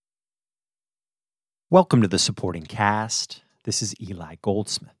Welcome to the supporting cast. This is Eli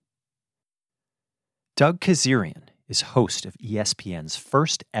Goldsmith. Doug Kezirian is host of ESPN's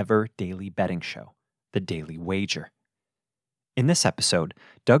first ever daily betting show, The Daily Wager. In this episode,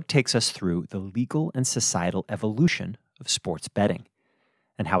 Doug takes us through the legal and societal evolution of sports betting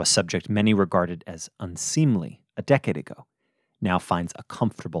and how a subject many regarded as unseemly a decade ago now finds a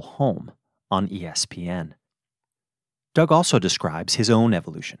comfortable home on ESPN. Doug also describes his own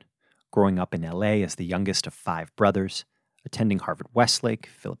evolution, growing up in LA as the youngest of 5 brothers, attending Harvard-Westlake,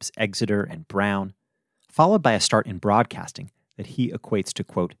 Phillips Exeter, and Brown, followed by a start in broadcasting that he equates to,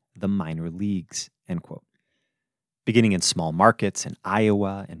 quote, the minor leagues, end quote. Beginning in small markets in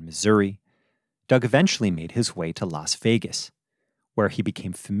Iowa and Missouri, Doug eventually made his way to Las Vegas, where he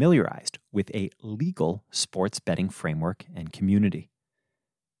became familiarized with a legal sports betting framework and community.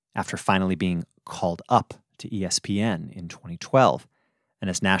 After finally being called up to ESPN in 2012, and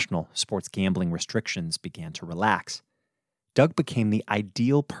as national sports gambling restrictions began to relax, Doug became the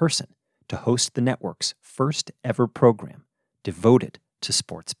ideal person to host the network's first ever program devoted to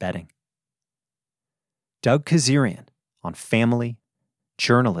sports betting. Doug Kezirian on family,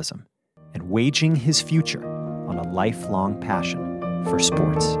 journalism, and waging his future on a lifelong passion for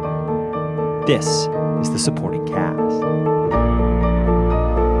sports. This is the supporting cast.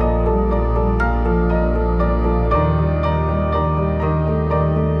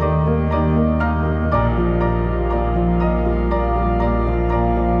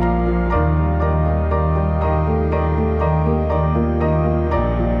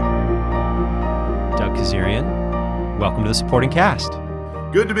 Welcome to the supporting cast.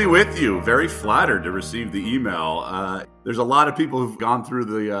 Good to be with you. Very flattered to receive the email. There's a lot of people who've gone through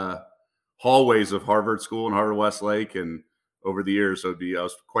the hallways of Harvard School and Harvard-Westlake and over the years, so I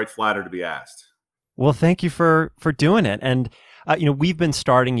was quite flattered to be asked. Well, thank you for doing it. And, we've been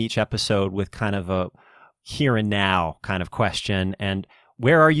starting each episode with kind of a here and now kind of question. And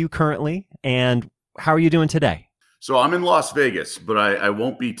where are you currently? And how are you doing today? So I'm in Las Vegas, but I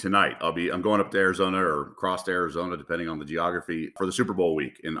won't be tonight. I'm going up to Arizona or across to Arizona, depending on the geography, for the Super Bowl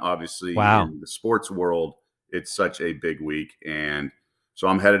week. And obviously in the sports world, it's such a big week. And so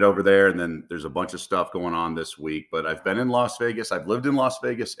I'm headed over there, and then there's a bunch of stuff going on this week. But I've been in Las Vegas. I've lived in Las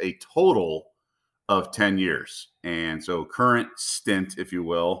Vegas a total of 10 years. And so current stint, if you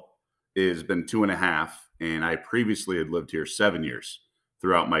will, has been 2.5. And I previously had lived here 7 years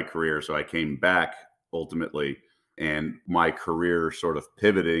throughout my career. So I came back ultimately. And my career sort of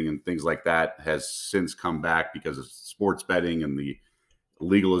pivoting and things like that has since come back because of sports betting and the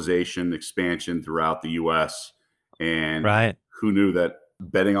legalization expansion throughout the U.S. And Who knew that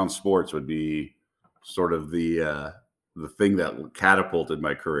betting on sports would be sort of the thing that catapulted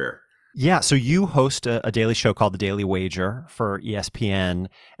my career. Yeah, so you host a daily show called The Daily Wager for ESPN.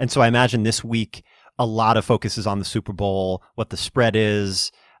 And so I imagine this week a lot of focus is on the Super Bowl, what the spread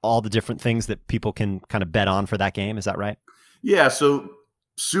is, all the different things that people can kind of bet on for that game. Is that right? Yeah. So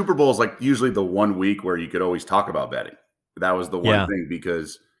Super Bowl is like usually the one week where you could always talk about betting. That was the one thing,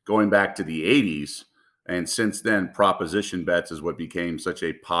 because going back to the 80s and since then, proposition bets is what became such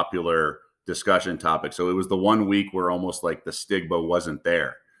a popular discussion topic. So it was the one week where almost like the stigma wasn't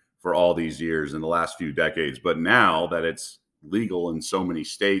there for all these years in the last few decades. But now that it's legal in so many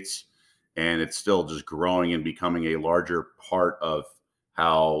states and it's still just growing and becoming a larger part of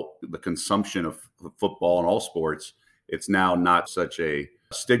how the consumption of football and all sports, it's now not such a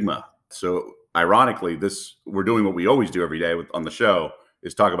stigma. So ironically, we're doing what we always do every day on the show,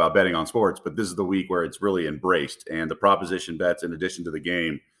 is talk about betting on sports, but this is the week where it's really embraced. And the proposition bets, in addition to the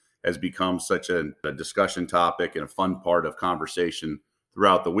game, has become such a discussion topic and a fun part of conversation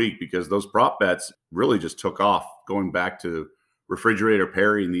throughout the week, because those prop bets really just took off, going back to Refrigerator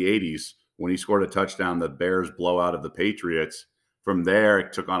Perry in the 80s when he scored a touchdown, the Bears blowout of the Patriots. From there,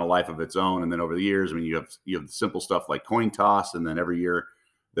 it took on a life of its own. And then over the years, I mean, you have the simple stuff like coin toss. And then every year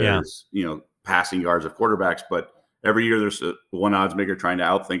there's, passing yards of quarterbacks. But every year there's one odds maker trying to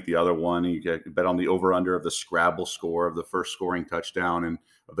outthink the other one. And you get bet on the over under of the Scrabble score of the first scoring touchdown and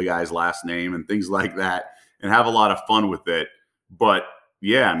of the guy's last name and things like that, and have a lot of fun with it. But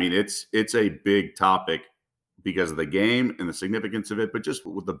yeah, I mean, it's a big topic because of the game and the significance of it, but just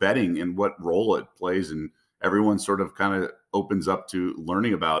with the betting and what role it plays, and everyone sort of kind of opens up to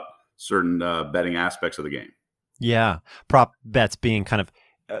learning about certain betting aspects of the game. Yeah. Prop bets being kind of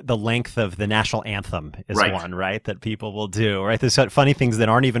the length of the national anthem is one, right? That people will do, right? There's funny things that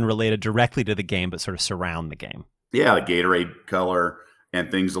aren't even related directly to the game, but sort of surround the game. Yeah. The Gatorade color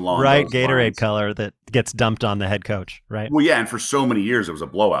and things along those Gatorade lines. Color that gets dumped on the head coach, right? Well, yeah. And for so many years, it was a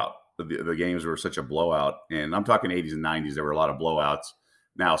blowout. The games were such a blowout. And I'm talking 80s and 90s. There were a lot of blowouts.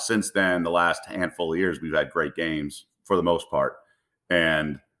 Now, since then, the last handful of years, we've had great games for the most part,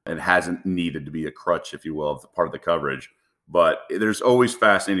 and it hasn't needed to be a crutch, if you will, of the part of the coverage. But there's always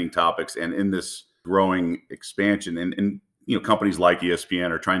fascinating topics, and in this growing expansion, and companies like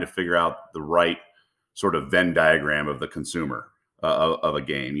ESPN are trying to figure out the right sort of Venn diagram of the consumer of a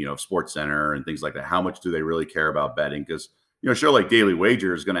game, Sports Center and things like that. How much do they really care about betting? Because a show like Daily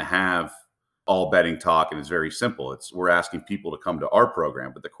Wager is going to have all betting talk, and it's very simple. We're asking people to come to our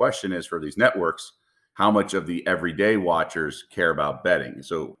program, but the question is, for these networks, how much of the everyday watchers care about betting?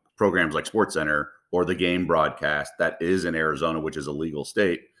 So programs like Sports Center or the game broadcast that is in Arizona, which is a legal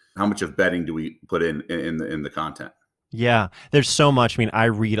state, how much of betting do we put in the content? Yeah, there's so much. I mean, I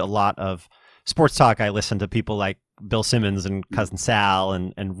read a lot of sports talk. I listen to people like Bill Simmons and Cousin Sal,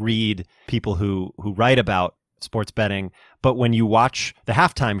 and read people who write about sports betting. But when you watch the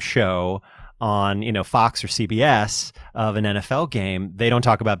halftime show on Fox or CBS of an NFL game, they don't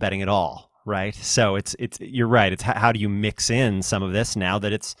talk about betting at all, right? So it's you're right. It's how do you mix in some of this now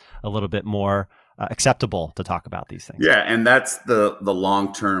that it's a little bit more acceptable to talk about these things? Yeah, and that's the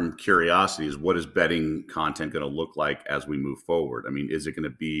long-term curiosity, is what is betting content going to look like as we move forward? I mean, is it going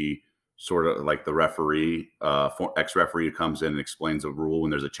to be sort of like the referee, ex-referee who comes in and explains a rule when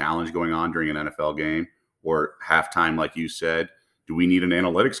there's a challenge going on during an NFL game, or halftime, like you said? Do we need an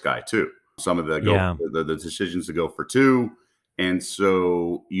analytics guy too? Some of the decisions to go for two. And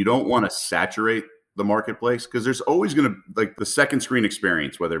so you don't want to saturate the marketplace, because there's always going to, like, the second screen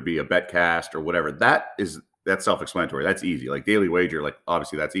experience, whether it be a betcast or whatever, that's self-explanatory. That's easy. Like Daily Wager, like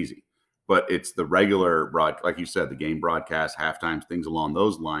obviously that's easy, but it's the regular like you said, the game broadcast, halftime, things along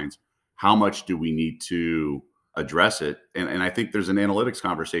those lines. How much do we need to address it? And I think there's an analytics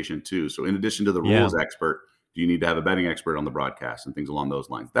conversation too. So in addition to the rules expert, do you need to have a betting expert on the broadcast and things along those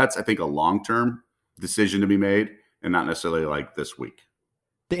lines? That's, I think, a long-term decision to be made, and not necessarily like this week.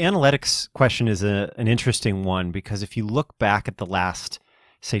 The analytics question is an interesting one, because if you look back at the last,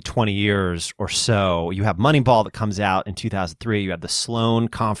 say, 20 years or so, you have Moneyball that comes out in 2003. You have the Sloan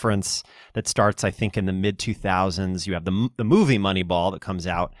Conference that starts, I think, in the mid-2000s. You have the movie Moneyball that comes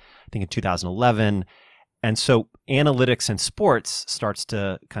out, I think, in 2011. And so analytics in sports starts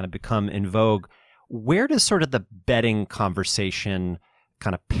to kind of become in vogue. Where does sort of the betting conversation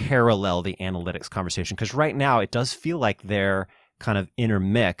kind of parallel the analytics conversation? Because right now it does feel like they're kind of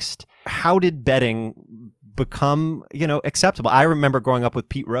intermixed. How did betting become, acceptable? I remember growing up with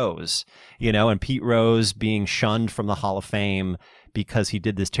Pete Rose, and Pete Rose being shunned from the Hall of Fame because he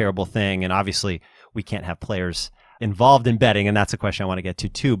did this terrible thing. And obviously we can't have players involved in betting, and that's a question I want to get to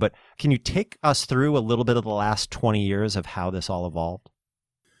too. But can you take us through a little bit of the last 20 years of how this all evolved?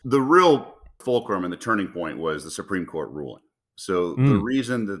 The real fulcrum and the turning point was the Supreme Court ruling. So the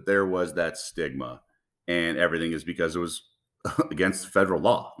reason that there was that stigma and everything is because it was against federal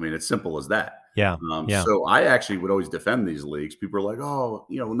law. I mean, it's simple as that. Yeah. So I actually would always defend these leagues. People are like,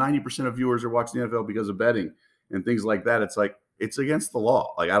 90% of viewers are watching the NFL because of betting and things like that. It's like, it's against the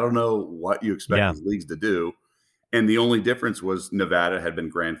law. Like, I don't know what you expect these leagues to do. And the only difference was Nevada had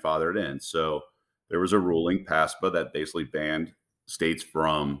been grandfathered in. So there was a ruling, PASPA, that basically banned states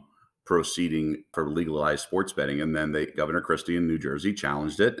from proceeding for legalized sports betting. And then Governor Christie in New Jersey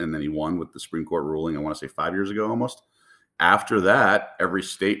challenged it. And then he won with the Supreme Court ruling, I want to say 5 years ago almost. After that, every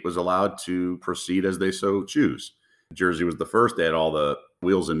state was allowed to proceed as they so choose. Jersey was the first. They had all the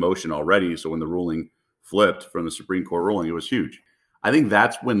wheels in motion already. So when the ruling flipped from the Supreme Court ruling, it was huge. I think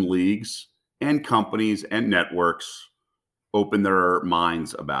that's when leagues and companies and networks opened their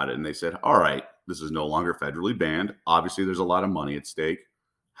minds about it. And they said, all right, this is no longer federally banned. Obviously, there's a lot of money at stake.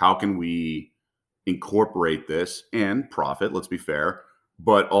 How can we incorporate this and profit, let's be fair,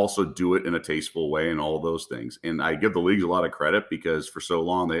 but also do it in a tasteful way and all those things? And I give the leagues a lot of credit, because for so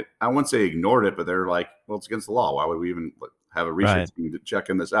long, I wouldn't say ignored it, but they're like, well, it's against the law. Why would we even have a research team to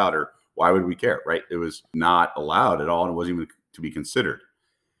checking this out? Or why would we care, right? It was not allowed at all, and it wasn't even to be considered.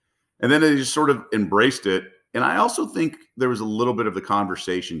 And then they just sort of embraced it. And I also think there was a little bit of the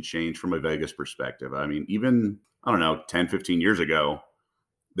conversation change from a Vegas perspective. I mean, even, 10, 15 years ago,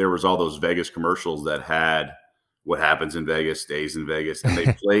 there was all those Vegas commercials that had what happens in Vegas stays in Vegas. And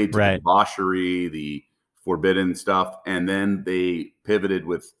they played to the debauchery, the forbidden stuff. And then they pivoted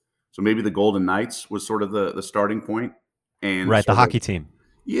with, so maybe the Golden Knights was sort of the starting point. And the hockey team.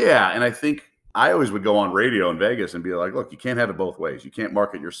 Yeah. And I think I always would go on radio in Vegas and be like, look, you can't have it both ways. You can't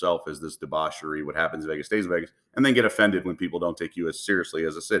market yourself as this debauchery, what happens in Vegas stays in Vegas, and then get offended when people don't take you as seriously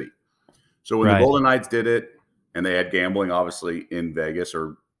as a city. So when the Golden Knights did it, and they had gambling, obviously, in Vegas,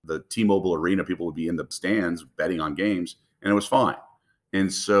 or the T-Mobile Arena, people would be in the stands betting on games, and it was fine.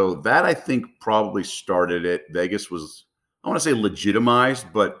 And so that, I think, probably started it. Vegas was I want to say legitimized,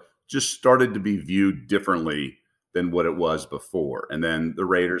 but just started to be viewed differently than what it was before. And then the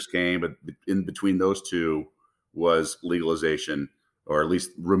Raiders came, but in between those two was legalization, or at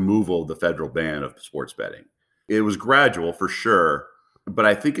least removal of the federal ban of sports betting. It was gradual for sure, but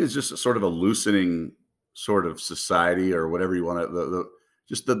I think it's just a sort of a loosening sort of society, or whatever you want to,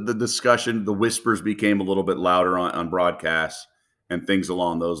 just the discussion, the whispers became a little bit louder on broadcasts and things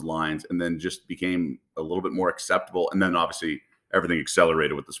along those lines, and then just became a little bit more acceptable. And then obviously everything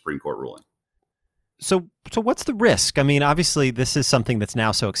accelerated with the Supreme Court ruling. So what's the risk? I mean, obviously this is something that's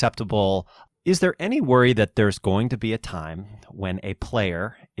now so acceptable. Is there any worry that there's going to be a time when a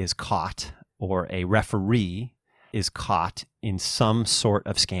player is caught or a referee is caught in some sort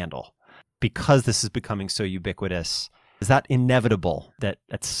of scandal because this is becoming so ubiquitous? Is that inevitable that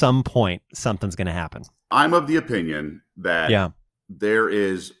at some point something's going to happen? I'm of the opinion that there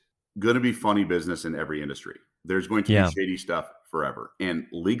is going to be funny business in every industry. There's going to be shady stuff forever. And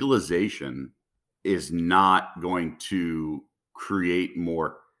legalization is not going to create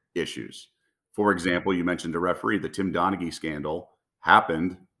more issues. For example, you mentioned a referee. The Tim Donaghy scandal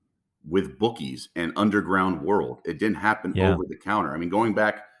happened with bookies and underground world. It didn't happen over the counter. I mean, going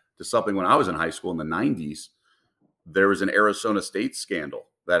back to something when I was in high school in the 90s, there was an Arizona State scandal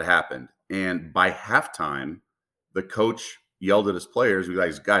that happened. And by halftime, the coach yelled at his players, he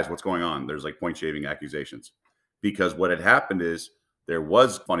was like, guys, what's going on? There's like point shaving accusations. Because what had happened is there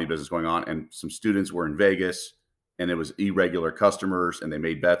was funny business going on, and some students were in Vegas, and it was irregular customers, and they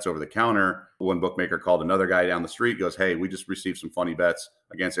made bets over the counter. One bookmaker called another guy down the street, goes, hey, we just received some funny bets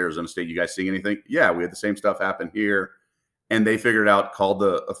against Arizona State. You guys seeing anything? Yeah, we had the same stuff happen here. And they figured out, called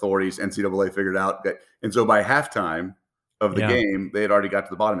the authorities, NCAA figured out. And so by halftime of the game, they had already got to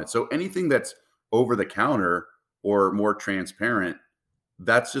the bottom of it. So anything that's over the counter or more transparent,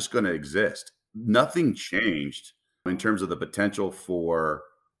 that's just going to exist. Nothing changed in terms of the potential for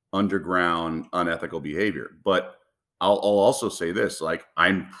underground unethical behavior. But I'll also say this, like,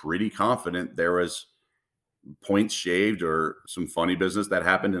 I'm pretty confident there was points shaved or some funny business that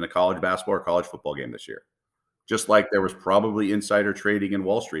happened in a college basketball or college football game this year. Just like there was probably insider trading in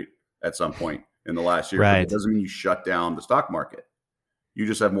Wall Street at some point in the last year. Right. But it doesn't mean you shut down the stock market. You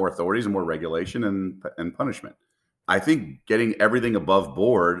just have more authorities and more regulation and punishment. I think getting everything above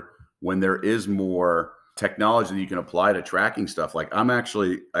board when there is more technology that you can apply to tracking stuff. Like I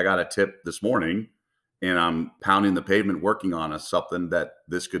got a tip this morning, and I'm pounding the pavement working on something that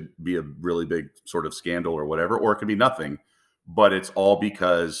this could be a really big sort of scandal or whatever, or it could be nothing. But it's all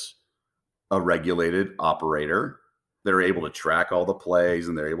because a regulated operator, they're able to track all the plays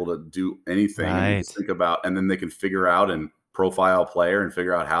and they're able to do anything. Right. And think about, and then they can figure out and profile a player and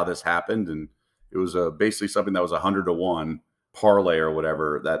figure out how this happened. And it was basically something that was 100-to-1 parlay or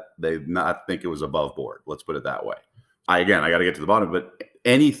whatever, that they not think it was above board. Let's put it that way. I got to get to the bottom, but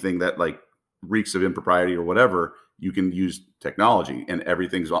anything that like reeks of impropriety or whatever, you can use technology, and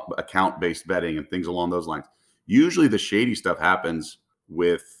everything's account-based betting and things along those lines. Usually the shady stuff happens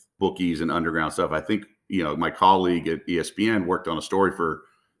with bookies and underground stuff. I think, my colleague at ESPN worked on a story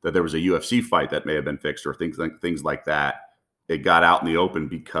that there was a UFC fight that may have been fixed, or things like that. It got out in the open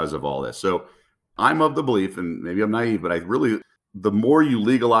because of all this. So I'm of the belief, and maybe I'm naive, but the more you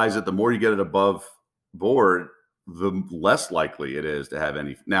legalize it, the more you get it above board, the less likely it is to have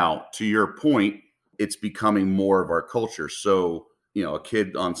any. Now, to your point, it's becoming more of our culture. So, a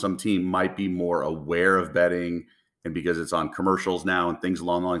kid on some team might be more aware of betting, and because it's on commercials now and things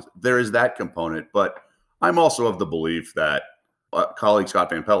along the lines, there is that component. But I'm also of the belief that colleague Scott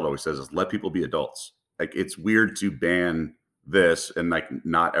Van Pelt always says is let people be adults. Like, it's weird to ban this and like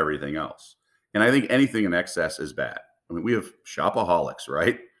not everything else. And I think anything in excess is bad. I mean, we have shopaholics,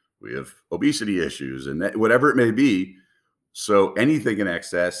 right? We have obesity issues and whatever it may be. So anything in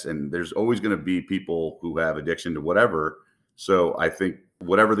excess, and there's always going to be people who have addiction to whatever. So I think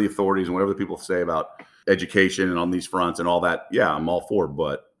whatever the authorities and whatever the people say about education and on these fronts and all that, I'm all for.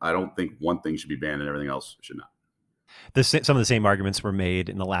 But I don't think one thing should be banned and everything else should not. Some of the same arguments were made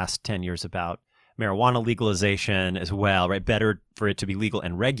in the last 10 years about marijuana legalization as well, right? Better for it to be legal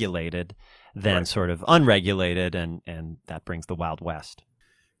and regulated than sort of unregulated, and that brings the Wild West.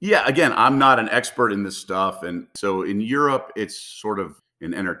 Yeah, again, I'm not an expert in this stuff. And so in Europe, it's sort of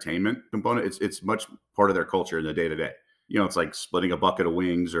an entertainment component. It's much part of their culture in the day-to-day. It's like splitting a bucket of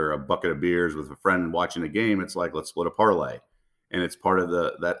wings or a bucket of beers with a friend watching a game. It's like, let's split a parlay. And it's part of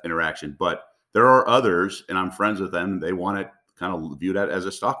that interaction. But there are others, and I'm friends with them, they want it kind of viewed as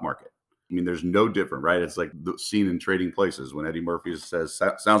a stock market. I mean, there's no different, right? It's like the scene in Trading Places when Eddie Murphy says,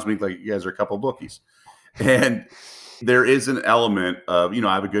 sounds to me like you guys are a couple bookies. And There is an element of,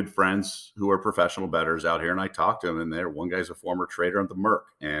 I have a good friends who are professional bettors out here, and I talk to them, and one guy's a former trader at the Merc.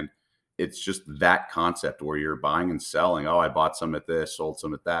 And it's just that concept where you're buying and selling. Oh, I bought some at this, sold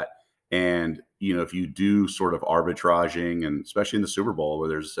some at that. And, if you do sort of arbitraging, and especially in the Super Bowl where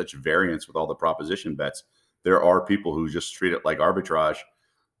there's such variance with all the proposition bets, there are people who just treat it like arbitrage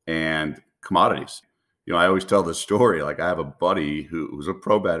and commodities. I always tell this story. Like, I have a buddy who's a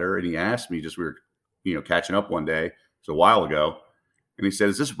pro bettor, and he asked me, we were, catching up one day, it's a while ago, and he said,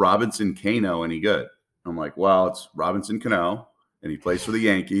 "Is this Robinson Cano any good?" I'm like, "Well, it's Robinson Cano, and he plays for the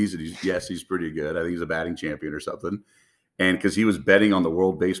Yankees, and he's pretty good. I think he's a batting champion or something." And because he was betting on the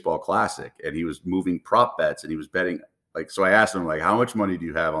World Baseball Classic, and he was moving prop bets, and he was betting, so I asked him, "How much money do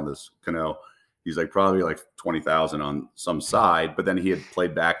you have on this Cano?" He's like, "Probably like 20,000 on some side," but then he had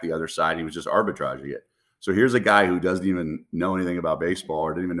played back the other side. He was just arbitraging it. So here's a guy who doesn't even know anything about baseball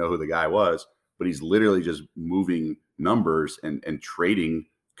or didn't even know who the guy was, but he's literally just moving numbers and trading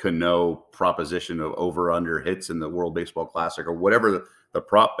Cano proposition of over under hits in the World Baseball Classic or whatever the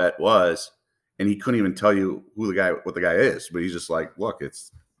prop bet was. And he couldn't even tell you what the guy is, but he's just like, "Look,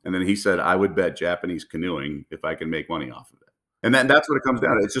 and then he said, "I would bet Japanese canoeing if I can make money off of it." And that's what it comes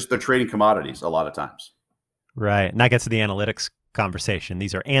down to. It's just they're trading commodities a lot of times. Right. And that gets to the analytics conversation.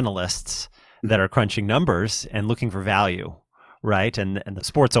 These are analysts that are crunching numbers and looking for value, right? And the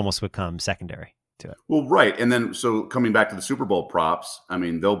sports almost become secondary to it. Well, right. And then, so coming back to the Super Bowl props,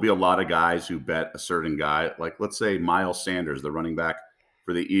 there'll be a lot of guys who bet a certain guy, like let's say Miles Sanders, the running back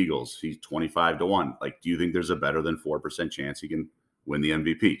for the Eagles. He's 25-1. Do you think there's a better than 4% chance he can win the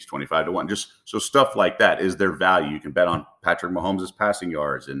MVP? He's 25-1. Just so stuff like that is their value. You can bet on Patrick Mahomes' passing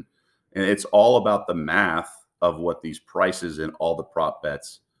yards. And it's all about the math of what these prices and all the prop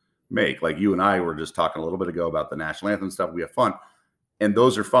bets make. Like you and I were just talking a little bit ago about the national anthem stuff. We have fun, and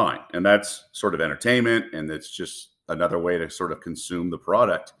those are fine. And that's sort of entertainment, and it's just another way to sort of consume the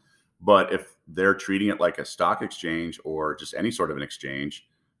product. But if they're treating it like a stock exchange or just any sort of an exchange,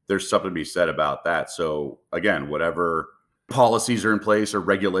 there's something to be said about that. So again, whatever policies are in place or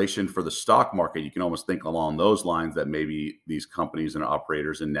regulation for the stock market, you can almost think along those lines that maybe these companies and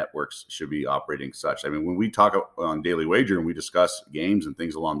operators and networks should be operating such. When we talk on Daily Wager and we discuss games and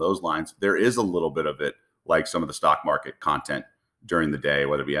things along those lines, there is a little bit of it like some of the stock market content during the day,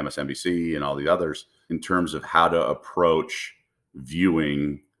 whether it be MSNBC and all the others, in terms of how to approach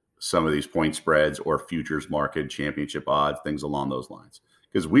viewing some of these point spreads or futures market championship odds, things along those lines.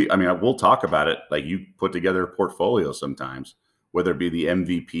 Because we'll talk about it. Like, you put together a portfolio sometimes, whether it be the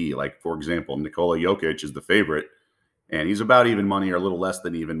MVP, like for example, Nikola Jokic is the favorite and he's about even money or a little less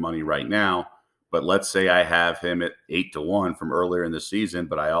than even money right now. But let's say I have him at 8-1 from earlier in the season,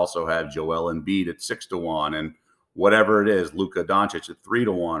 but I also have Joel Embiid at 6-1 and whatever it is, Luka Doncic at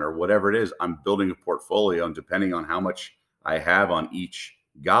 3-1 or whatever it is, I'm building a portfolio, and depending on how much I have on each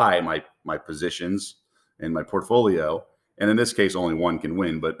guy, my positions and my portfolio. And in this case, only one can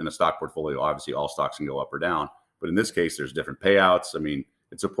win, but in a stock portfolio, obviously all stocks can go up or down. But in this case, there's different payouts.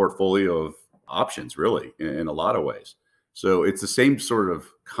 It's a portfolio of options, really, in a lot of ways. So it's the same sort of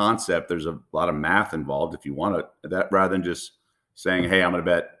concept. There's a lot of math involved if you want that, rather than just saying, "Hey, I'm going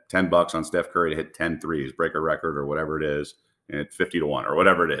to bet $10 on Steph Curry to hit 10 threes, break a record," or whatever it is, and it's 50-1 or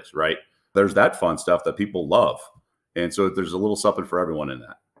whatever it is, right? There's that fun stuff that people love. And so there's a little something for everyone in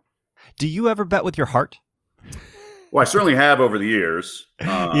that. Do you ever bet with your heart? Well, I certainly have over the years.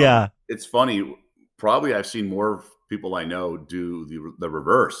 Yeah. It's funny. Probably I've seen more people I know do the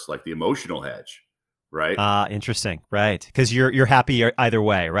reverse, like the emotional hedge, right? Interesting. Right. Because you're happy either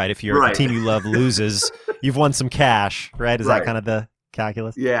way, right? If your Right. team you love loses, you've won some cash, right? Is that kind of the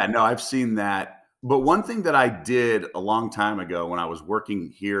calculus? Yeah, no, I've seen that. But one thing that I did a long time ago when I was working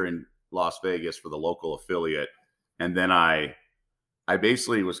here in Las Vegas for the local affiliate, and then I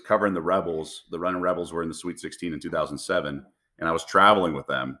basically was covering the Rebels. The Running Rebels were in the Sweet 16 in 2007, and I was traveling with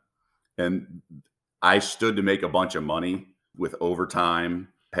them. And I stood to make a bunch of money with overtime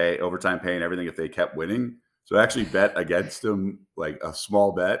pay and everything if they kept winning. So I actually bet against them, like a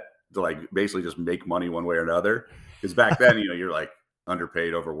small bet, to like basically just make money one way or another. Because back then, you're like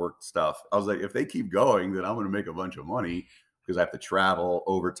underpaid, overworked stuff. I was like, if they keep going, then I'm going to make a bunch of money because I have to travel,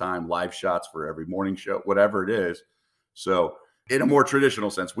 overtime, live shots for every morning show, whatever it is. So in a more traditional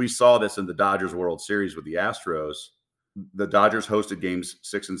sense, we saw this in the Dodgers World Series with the Astros. The Dodgers hosted games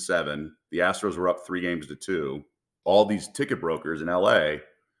 6 and 7. The Astros were up 3-2. All these ticket brokers in LA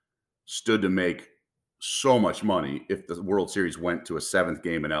stood to make so much money if the World Series went to a 7th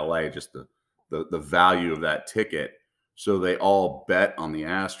game in LA, just the value of that ticket. So they all bet on the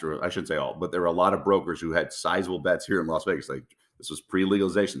Astros. I shouldn't say all, but there were a lot of brokers who had sizable bets here in Las Vegas. Like, this was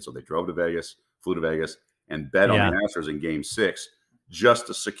pre-legalization. So they drove to Vegas, flew to Vegas, and bet on Yeah. the Astros in game 6 just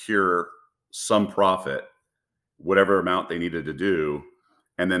to secure some profit, whatever amount they needed to do.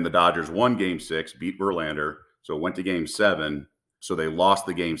 And then the Dodgers won game 6, beat Verlander. So it went to game 7. So they lost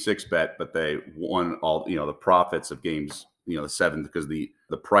the game 6 bet, but they won all, the profits of games, the 7, because the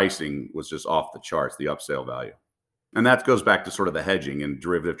pricing was just off the charts, the upsale value. And that goes back to sort of the hedging and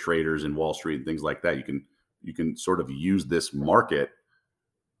derivative traders in Wall Street and things like that. You can sort of use this market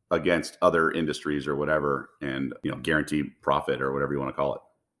against other industries or whatever, and guarantee profit or whatever you want to call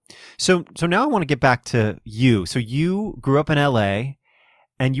it. So now I want to get back to you. So you grew up in LA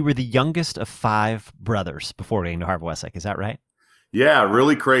and you were the youngest of 5 brothers before getting to Harvard-Westlake. Is that right? Yeah,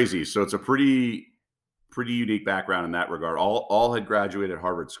 really crazy. So it's a pretty unique background in that regard. All had graduated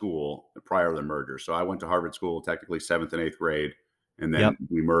Harvard School prior to the merger. So I went to Harvard School technically 7th and 8th grade, and then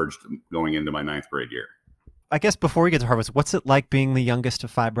we merged going into my 9th grade year. I guess before we get to Harvard, what's it like being the youngest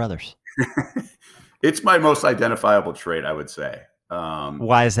of 5 brothers? It's my most identifiable trait, I would say.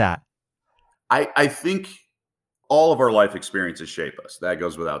 Why is that? I think all of our life experiences shape us. That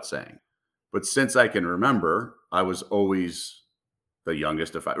goes without saying. But since I can remember, I was always the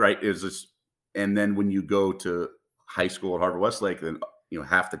youngest of 5, right? And then when you go to high school at Harvard-Westlake, then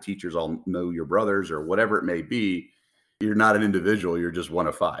half the teachers all know your brothers or whatever it may be. You're not an individual. You're just one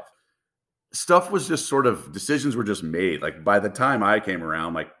of 5. Stuff was just sort of, decisions were just made. Like by the time I came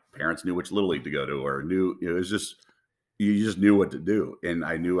around, my parents knew which Little League to go to, or knew, it was just, you just knew what to do. And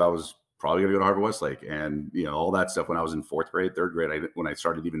I knew I was probably going to go to Harvard-Westlake, and all that stuff. When I was in 4th grade, 3rd grade, when I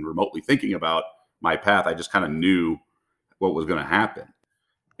started even remotely thinking about my path, I just kind of knew what was going to happen.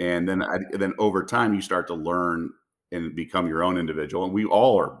 And then over time, you start to learn and become your own individual. And we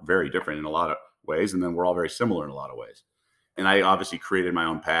all are very different in a lot of ways, and then we're all very similar in a lot of ways. And I obviously created my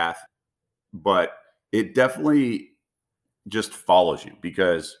own path, but it definitely just follows you,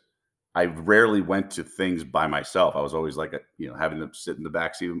 because I rarely went to things by myself. I was always like, having to sit in the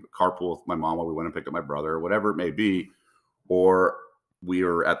backseat, carpool with my mom while we went and picked up my brother, or whatever it may be, or we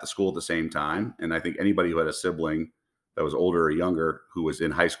were at the school at the same time. And I think anybody who had a sibling that was older or younger who was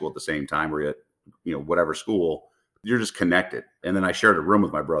in high school at the same time, or at whatever school, you're just connected. And then I shared a room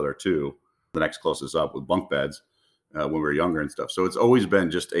with my brother too, the next closest up, with bunk beds when we were younger and stuff. So it's always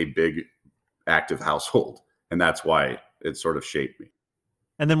been just a big, active household, and that's why it sort of shaped me.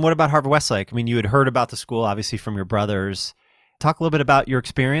 And then what about Harvard-Westlake? I mean, you had heard about the school, obviously, from your brothers. Talk a little bit about your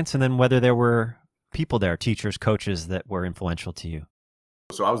experience, and then whether there were people there, teachers, coaches, that were influential to you.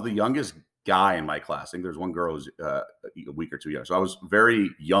 So I was the youngest guy in my class. I think there's one girl who's a week or 2 young. So I was very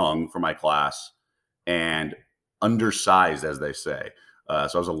young for my class and undersized, as they say. So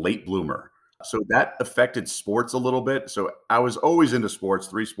I was a late bloomer. So that affected sports a little bit. So I was always into sports,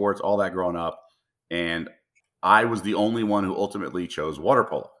 3 sports, all that growing up. And I was the only one who ultimately chose water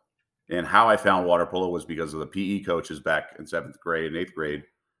polo. And how I found water polo was because of the PE coaches back in 7th grade and 8th grade.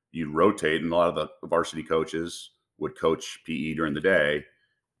 You'd rotate, and a lot of the varsity coaches would coach PE during the day.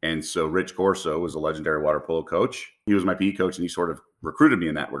 And so Rich Corso was a legendary water polo coach. He was my PE coach, and he sort of recruited me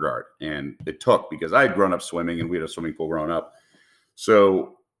in that regard. And it took, because I had grown up swimming, and we had a swimming pool growing up.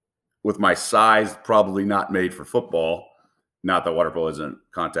 So with my size, probably not made for football, not that water polo isn't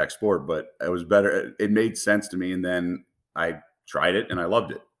a contact sport, but it was better. It made sense to me. And then I tried it and I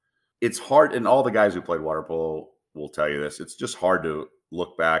loved it. It's hard. And all the guys who played water polo will tell you this. It's just hard to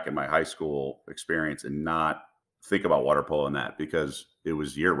look back at my high school experience and not think about water polo in that, because it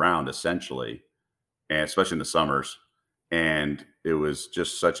was year round essentially, and especially in the summers. And it was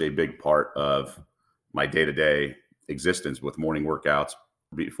just such a big part of my day-to-day existence, with morning workouts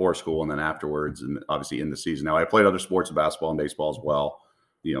before school and then afterwards, and obviously in the season. Now I played other sports, basketball and baseball as well,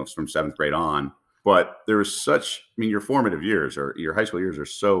 from 7th grade on. But there was your formative years, or your high school years, are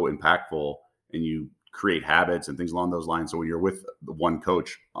so impactful, and you create habits and things along those lines. So when you're with the one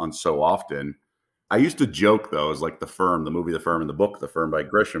coach on so often, I used to joke though, is like The Firm, the movie The Firm, and the book The Firm by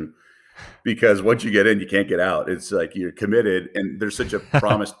Grisham, because once you get in, you can't get out. It's like you're committed, and there's such a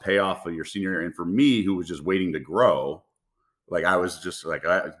promised payoff of your senior year. And for me, who was just waiting to grow, like I was just like,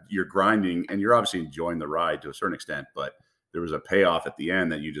 you're grinding, and you're obviously enjoying the ride to a certain extent, but there was a payoff at the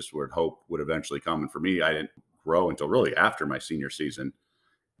end that you just would hope would eventually come. And for me, I didn't grow until really after my senior season.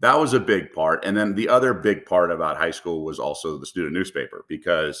 That was a big part. And then the other big part about high school was also the student newspaper,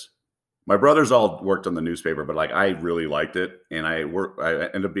 because my brothers all worked on the newspaper, but like I really liked it. And I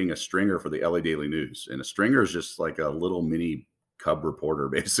ended up being a stringer for the LA Daily News. And a stringer is just like a little mini cub reporter,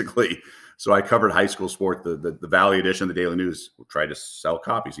 basically. So I covered high school sport. The Valley edition of the Daily News tried to sell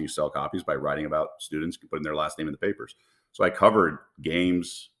copies. And you sell copies by writing about students, putting their last name in the papers. So I covered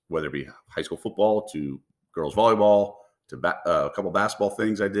games, whether it be high school football to girls volleyball to a couple basketball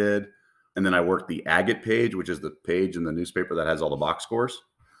things I did. And then I worked the agate page, which is the page in the newspaper that has all the box scores.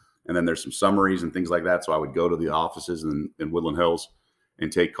 And then there's some summaries and things like that. So I would go to the offices in Woodland Hills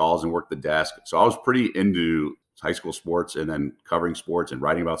and take calls and work the desk. So I was pretty into high school sports and then covering sports and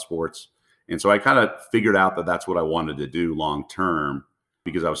writing about sports. And so I kind of figured out that that's what I wanted to do long term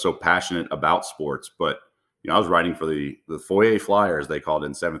because I was so passionate about sports. But I was writing for the Foyer Flyers, they called it,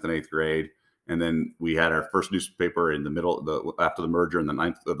 in 7th and 8th grade. And then we had our first newspaper in the middle, after the merger in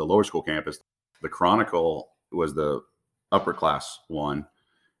the lower school campus. The Chronicle was the upper class one.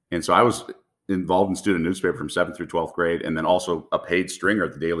 And so I was involved in student newspaper from 7th through 12th grade, and then also a paid stringer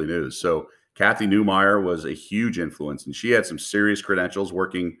at the Daily News. So Kathy Neumeyer was a huge influence, and she had some serious credentials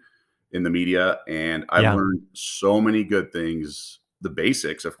working in the media. And I learned so many good things, the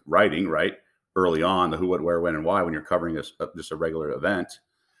basics of writing, right? Early on, the who, what, where, when, and why when you're covering just a regular event.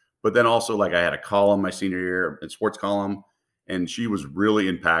 But then also, like, I had a column my senior year, a sports column, and she was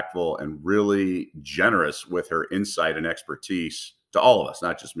really impactful and really generous with her insight and expertise to all of us,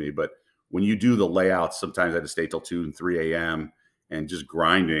 not just me. But when you do the layouts, sometimes I had to stay till 2 and 3 a.m. and just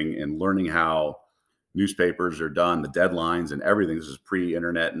grinding and learning how newspapers are done, the deadlines and everything. This is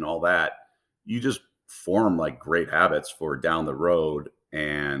pre-internet and all that. You just form like great habits for down the road.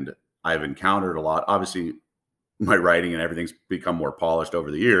 And I've encountered a lot. Obviously, my writing and everything's become more polished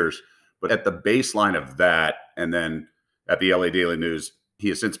over the years. But at the baseline of that, and then at the LA Daily News, he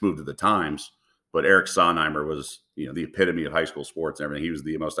has since moved to the Times. But Eric Sondheimer was, the epitome of high school sports and everything. He was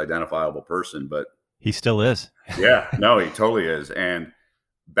the most identifiable person. But he still is. Yeah, no, he totally is. And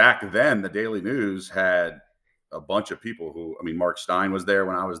back then, the Daily News had a bunch of people who, Mark Stein was there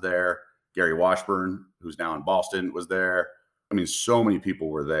when I was there. Gary Washburn, who's now in Boston, was there. So many people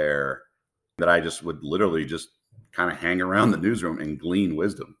were there that I just would literally just kind of hang around the newsroom and glean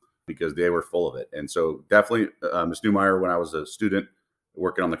wisdom because they were full of it. And so definitely Ms. Neumeyer, when I was a student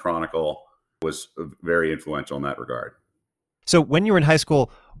working on the Chronicle, was very influential in that regard. So when you were in high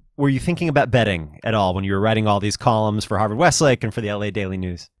school, were you thinking about betting at all when you were writing all these columns for Harvard-Westlake and for the LA Daily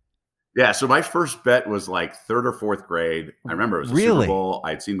News? Yeah, so my first bet was like 3rd or 4th grade. I remember it was a Super Bowl.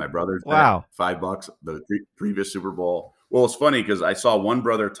 I'd seen my brothers bet $5 the previous Super Bowl. Well, it's funny because I saw one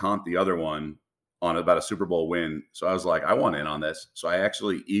brother taunt the other one on about a Super Bowl win. So I was like, I want in on this. So I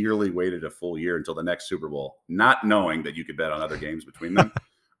actually eagerly waited a full year until the next Super Bowl, not knowing that you could bet on other games between them.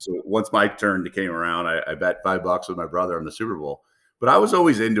 So once my turn came around, I bet $5 with my brother on the Super Bowl. But I was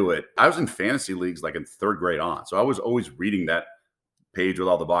always into it. I was in fantasy leagues like in 3rd grade on. So I was always reading that page with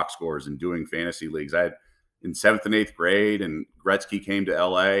all the box scores and doing fantasy leagues. I had in 7th and 8th grade, and Gretzky came to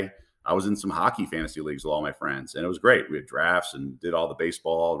LA. I was in some hockey fantasy leagues with all my friends, and it was great. We had drafts and did all the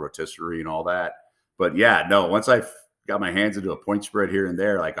baseball, rotisserie, and all that. But yeah, no, once I got my hands into a point spread here and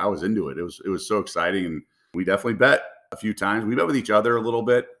there, like I was into it. It was so exciting, and we definitely bet a few times. We bet with each other a little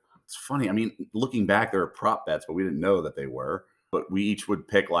bit. It's funny. Looking back, there were prop bets, but we didn't know that they were. But we each would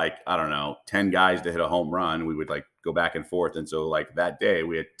pick 10 guys to hit a home run. We would go back and forth. And so that day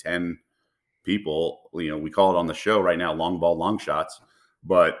we had 10 people, we call it on the show right now, long ball, long shots.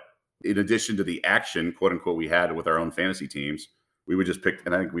 But in addition to the action, quote unquote, we had with our own fantasy teams, we would just pick,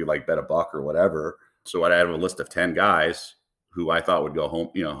 and I think we bet $1 or whatever. So I'd have a list of 10 guys who I thought would go home,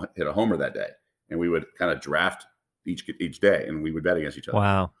 hit a homer that day. And we would kind of draft each day, and we would bet against each other.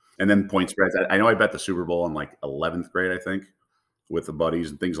 Wow. And then point spreads. I know I bet the Super Bowl in 11th grade, I think, with the buddies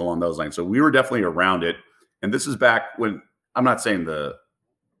and things along those lines. So we were definitely around it. And this is back when, I'm not saying the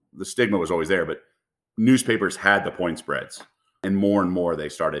stigma was always there, but newspapers had the point spreads, and more they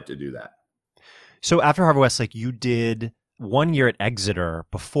started to do that. So after Harvard-Westlake, you did 1 year at Exeter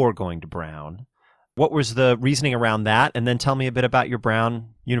before going to Brown. What was the reasoning around that? And then tell me a bit about your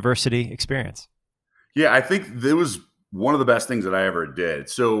Brown University experience. Yeah, I think that was one of the best things that I ever did.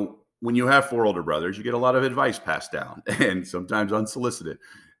 So when you have 4 older brothers, you get a lot of advice passed down, and sometimes unsolicited.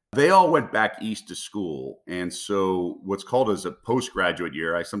 They all went back east to school. And so what's called as a postgraduate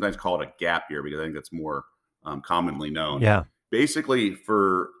year, I sometimes call it a gap year because I think that's more commonly known. Yeah. Basically,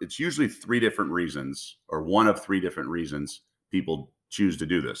 it's usually 3 different reasons, or one of 3 different reasons people choose to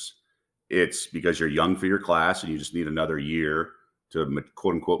do this. It's because you're young for your class and you just need another year to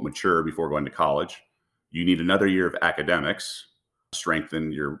quote unquote mature before going to college. You need another year of academics,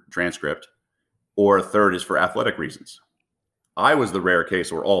 strengthen your transcript, or a third is for athletic reasons. I was the rare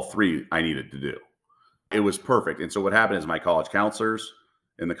case where all 3 I needed to do. It was perfect. And so what happened is my college counselors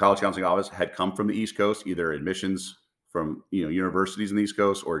in the college counseling office had come from the East Coast, either admissions from universities in the East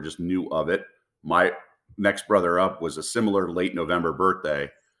Coast or just knew of it. My next brother up was a similar late November birthday.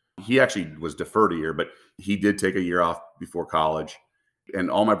 He actually was deferred a year, but he did take a year off before college. And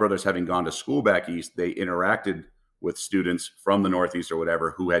all my brothers having gone to school back east, they interacted with students from the Northeast or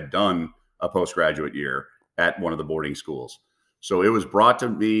whatever who had done a postgraduate year at one of the boarding schools. So it was brought to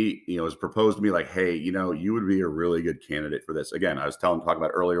me, it was proposed to me like, hey, you would be a really good candidate for this. Again, I was talking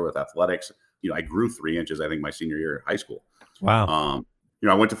about earlier with athletics. I grew 3 inches, I think, my senior year at high school. Wow.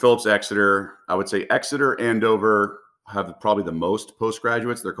 I went to Phillips Exeter. I would say Exeter, Andover have probably the most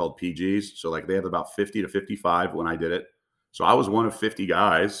postgraduates. They're called PGs. So like they have about 50 to 55 when I did it. So I was one of 50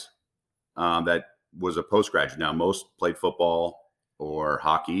 guys that was a postgraduate. Now, most played football or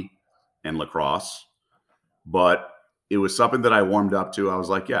hockey and lacrosse, but it was something that I warmed up to. I was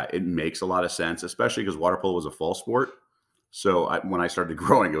like, yeah, it makes a lot of sense, especially because water polo was a fall sport. So when I started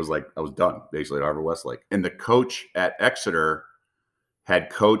growing, it was like I was done basically at Harvard-Westlake. And the coach at Exeter had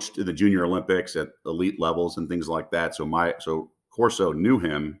coached in the Junior Olympics at elite levels and things like that. So Corso knew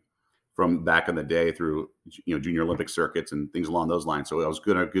him from back in the day through Junior Olympic circuits and things along those lines. So I was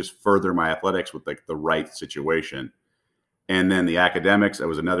going to just further my athletics with like the right situation. And then the academics, it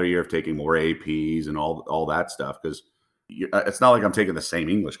was another year of taking more APs and all that stuff, because it's not like I'm taking the same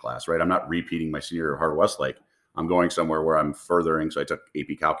English class, right? I'm not repeating my senior year at Harvard-Westlake. I'm going somewhere where I'm furthering. So I took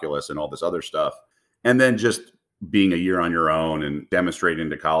AP calculus and all this other stuff. And then just being a year on your own and demonstrating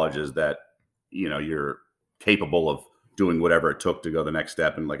to colleges that, you're capable of doing whatever it took to go the next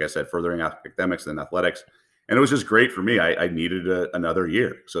step. And like I said, furthering academics and athletics. And it was just great for me. I needed another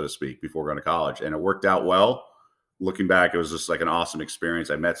year, so to speak, before going to college. And it worked out well. Looking back, it was just like an awesome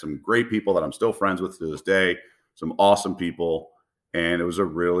experience. I met some great people that I'm still friends with to this day, some awesome people. And it was a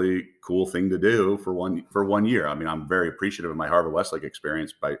really cool thing to do for 1 year. I mean, I'm very appreciative of my Harvard-Westlake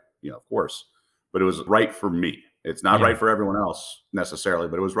experience of course, but it was right for me. It's not right for everyone else necessarily,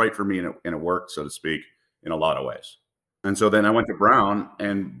 but it was right for me, and it worked, so to speak, in a lot of ways. And so then I went to Brown,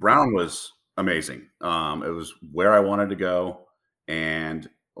 and Brown was amazing. It was where I wanted to go. And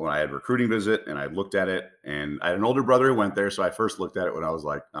when I had recruiting visit and I looked at it, and I had an older brother who went there. So I first looked at it when I was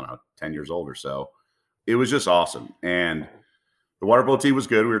like, I don't know, 10 years old or so. It was just awesome. And the water polo team was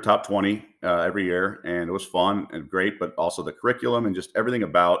good. We were top 20 every year, and it was fun and great, but also the curriculum and just everything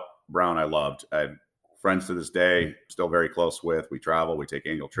about Brown I loved. I had friends to this day, still very close with. We travel, we take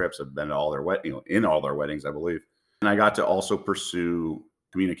annual trips. I've been to all their in all their weddings, I believe. And I got to also pursue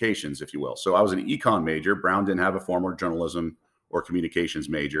communications, if you will. So I was an econ major. Brown didn't have a formal journalism or communications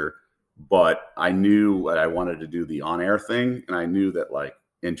major, but I knew that I wanted to do the on-air thing. And I knew that like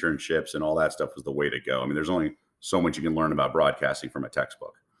internships and all that stuff was the way to go. I mean, there's only so much you can learn about broadcasting from a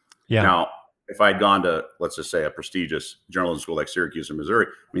textbook. Yeah. Now, if I'd gone to, let's just say, a prestigious journalism school like Syracuse or Missouri,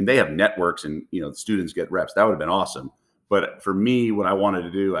 I mean, they have networks and, the students get reps. That would have been awesome. But for me, what I wanted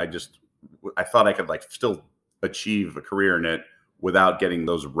to do, I thought I could like still achieve a career in it without getting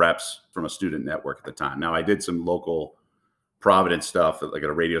those reps from a student network at the time. Now, I did some local Providence stuff, like at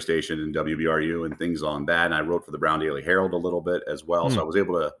a radio station in WBRU and things on that. And I wrote for the Brown Daily Herald a little bit as well. So I was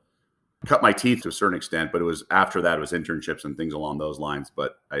able to cut my teeth to a certain extent, but it was after that, it was internships and things along those lines.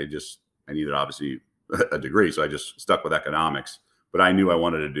 But I needed obviously a degree. So I just stuck with economics, but I knew I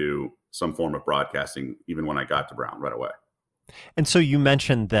wanted to do some form of broadcasting even when I got to Brown right away. And so you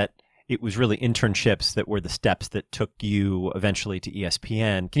mentioned that it was really internships that were the steps that took you eventually to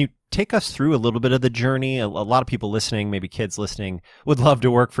ESPN. Can you take us through a little bit of the journey? A lot of people listening, maybe kids listening, would love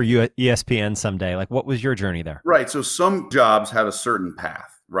to work for you at ESPN someday. Like, what was your journey there? Right. So some jobs have a certain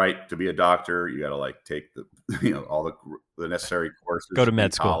path, right? To be a doctor, you got to like take all the necessary courses, go to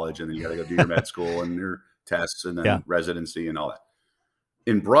med school, college, and then you got to go do your med school and your tests, and then residency and all that.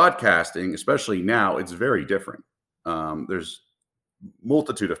 In broadcasting, especially now, it's very different. There's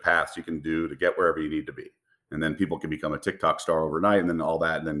multitude of paths you can do to get wherever you need to be. And then people can become a TikTok star overnight, and then all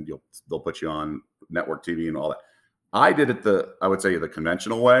that. And then they'll put you on network TV and all that. I did it I would say the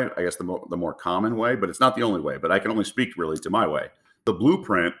conventional way, I guess the more common way, but it's not the only way, but I can only speak really to my way. The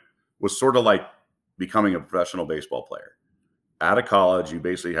blueprint was sort of like becoming a professional baseball player. Out of college, you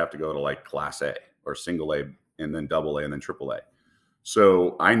basically have to go to like class A or single A, and then double A, and then triple A.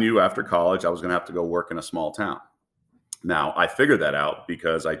 So I knew after college, I was going to have to go work in a small town. Now, I figured that out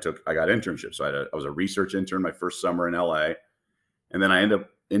because I got internships. So I was a research intern my first summer in LA. And then I ended up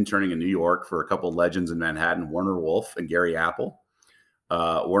interning in New York for a couple of legends in Manhattan, Warner Wolf and Gary Apple.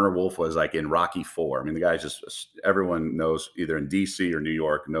 Warner Wolf was like in Rocky IV. I mean, the guy's everyone knows either in DC or New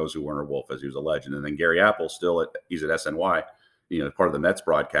York knows who Warner Wolf is. He was a legend. And then Gary Apple he's at SNY, part of the Mets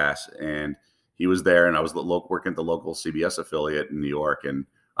broadcast. And he was there, and I was working at the local CBS affiliate in New York. And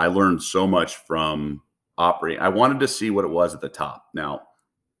I learned so much from operating. I wanted to see what it was at the top. Now,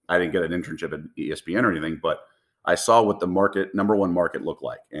 I didn't get an internship at ESPN or anything, but I saw what the number one market looked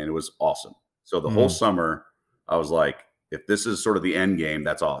like, and it was awesome. So the whole summer, I was like, if this is sort of the end game,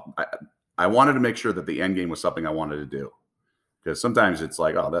 that's all. I wanted to make sure that the end game was something I wanted to do. because sometimes it's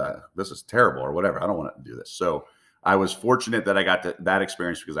like, oh, this is terrible or whatever. I don't want to do this. So I was fortunate that I got that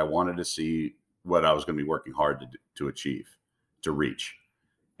experience because I wanted to see what I was going to be working hard to achieve, to reach.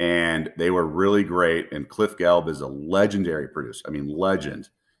 And they were really great. And Cliff Gelb is a legendary producer. I mean, legend.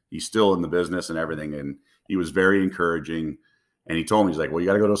 He's still in the business and everything. And he was very encouraging. And he told me, he's like, well, you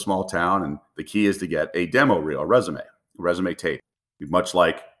got to go to a small town. And the key is to get a demo reel, a resume tape. Much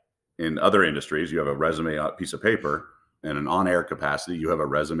like in other industries, you have a resume piece of paper, and an on-air capacity, you have a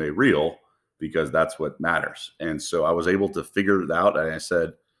resume reel, because that's what matters. And so I was able to figure it out. And I said,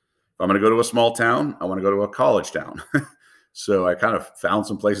 if I'm going to go to a small town, I want to go to a college town. So I kind of found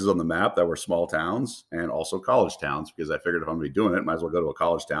some places on the map that were small towns and also college towns, because I figured if I'm going to be doing it, might as well go to a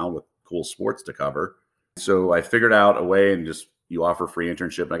college town with cool sports to cover. So I figured out a way, and just, you offer free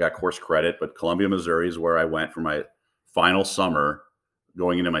internship, and I got course credit. But Columbia, Missouri is where I went for my final summer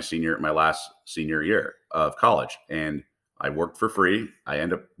going into my last senior year of college. And I worked for free. I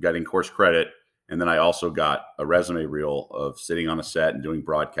ended up getting course credit. And then I also got a resume reel of sitting on a set and doing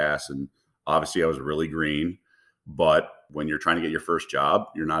broadcasts. And obviously I was really green. But when you're trying to get your first job,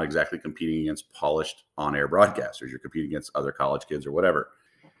 you're not exactly competing against polished on-air broadcasters. You're competing against other college kids or whatever.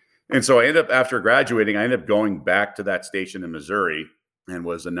 And so after graduating, I ended up going back to that station in Missouri and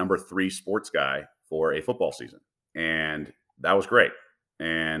was a number 3 sports guy for a football season. And that was great.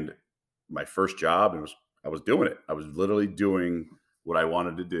 And my first job, I was doing it. I was literally doing what I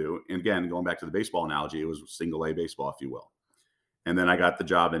wanted to do. And again, going back to the baseball analogy, it was single A baseball, if you will. And then I got the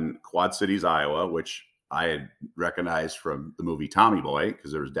job in Quad Cities, Iowa, which I had recognized from the movie Tommy Boy,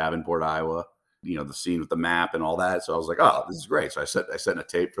 because there was Davenport, Iowa, the scene with the map and all that. So I was like, oh, this is great. So I sent a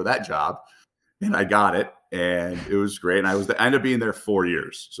tape for that job, and I got it, and it was great. And I ended up being there 4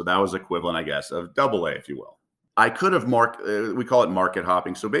 years. So that was equivalent, I guess, of double A, if you will. I could have we call it market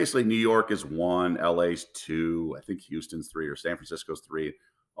hopping. So basically New York is 1, LA's 2, I think Houston's 3, or San Francisco's 3,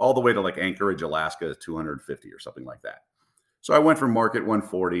 all the way to like Anchorage, Alaska is 250 or something like that. So I went from market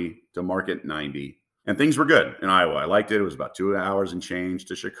 140 to market 90, and things were good in Iowa. I liked it. It was about 2 hours and change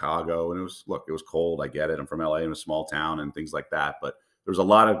to Chicago. And it was cold. I get it. I'm from LA, in a small town and things like that. But there was a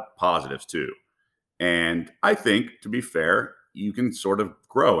lot of positives too. And I think, to be fair, you can sort of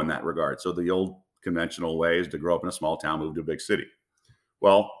grow in that regard. So the old conventional way is to grow up in a small town, move to a big city.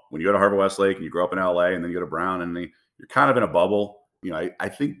 Well, when you go to Harvard-Westlake and you grow up in LA and then you go to Brown, and you're kind of in a bubble, I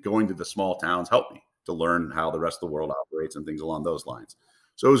think going to the small towns helped me to learn how the rest of the world operates and things along those lines.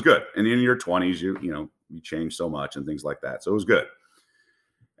 So it was good. And in your 20s, you change so much and things like that. So it was good.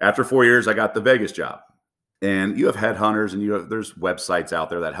 After 4 years, I got the Vegas job. And you have headhunters, and there's websites out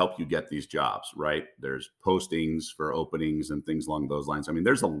there that help you get these jobs, right? There's postings for openings and things along those lines. I mean,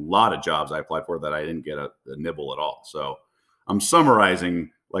 there's a lot of jobs I applied for that I didn't get a nibble at all. So I'm summarizing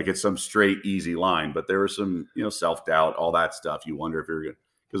like it's some straight, easy line, but there was some, self-doubt, all that stuff. You wonder if you're good,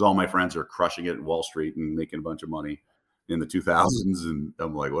 because all my friends are crushing it at Wall Street and making a bunch of money in the 2000s. And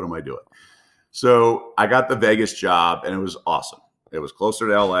I'm like, what am I doing? So I got the Vegas job, and it was awesome. It was closer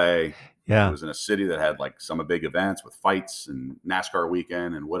to LA. Yeah. It was in a city that had like some big events with fights and NASCAR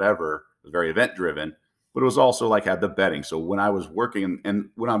weekend and whatever. It was very event driven, but it was also like had the betting. So when I was working and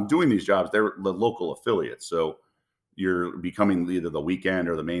when I'm doing these jobs, they're the local affiliates. So you're becoming either the weekend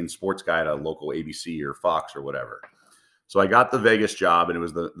or the main sports guy at a local ABC or Fox or whatever. So I got the Vegas job, and it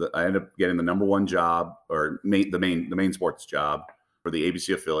was I ended up getting the number 1 job, or the main sports job for the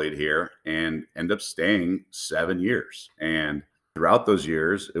ABC affiliate here, and ended up staying 7 years. And throughout those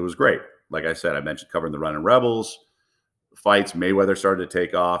years, it was great. Like I said, I mentioned covering the Running Rebels, fights. Mayweather started to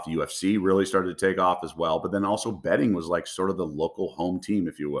take off. UFC really started to take off as well. But then also betting was like sort of the local home team,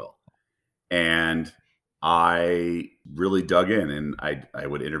 if you will. And I really dug in, and I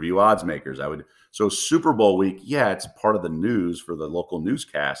would interview odds makers. So Super Bowl week, yeah, it's part of the news for the local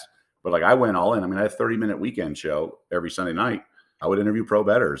newscast. But like I went all in. I mean, I had a 30-minute weekend show every Sunday night. I would interview pro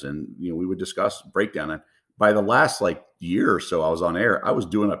bettors, and we would discuss breakdown. And by the last year or so I was on air, I was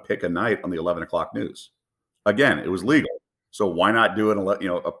doing a pick a night on the 11 o'clock news. Again, it was legal. So why not do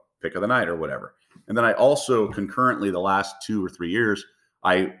a pick of the night or whatever? And then I also concurrently, the last 2 or 3 years,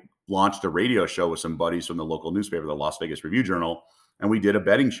 I launched a radio show with some buddies from the local newspaper, the Las Vegas Review-Journal, and we did a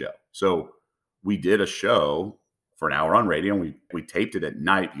betting show. So we did a show for an hour on radio, and we taped it at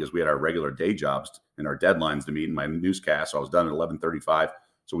night because we had our regular day jobs and our deadlines to meet in my newscast. So I was done at 11:35.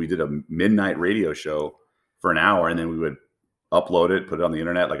 So we did a midnight radio show for an hour, and then we would upload it, put it on the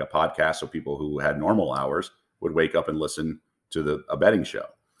internet like a podcast, so people who had normal hours would wake up and listen to a betting show.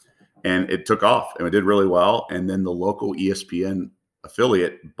 And it took off, and it did really well. And then the local ESPN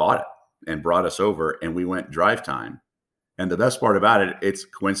affiliate bought it and brought us over, and we went drive time. And the best part about it, it's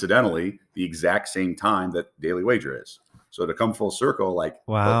coincidentally the exact same time that Daily Wager is. So to come full circle, like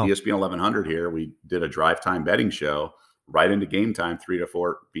Wow. ESPN 1100 here, we did a drive time betting show right into game time, 3 to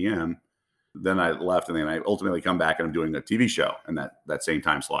 4 p.m. Then I left, and then I ultimately come back and I'm doing a TV show in that same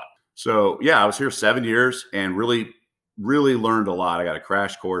time slot. So yeah, I was here 7 years and really, really learned a lot. I got a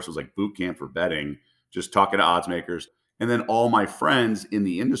crash course. It was like boot camp for betting, just talking to odds makers. And then all my friends in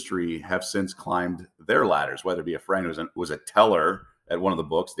the industry have since climbed their ladders, whether it be a friend who was a teller at one of the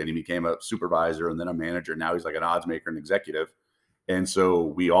books, then he became a supervisor and then a manager. Now he's like an odds maker and executive. And so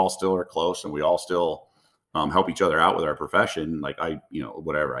we all still are close, and we all still help each other out with our profession. Like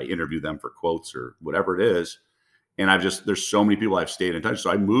whatever, I interview them for quotes or whatever it is. And there's so many people I've stayed in touch.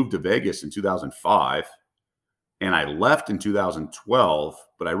 So I moved to Vegas in 2005 and I left in 2012,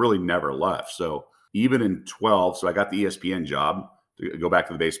 but I really never left. So even in 12, so I got the ESPN job, to go back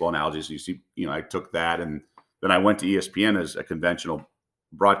to the baseball analogy. So you see, I took that, and then I went to ESPN as a conventional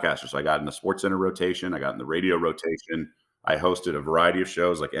broadcaster. So I got in the Sports Center rotation. I got in the radio rotation. I hosted a variety of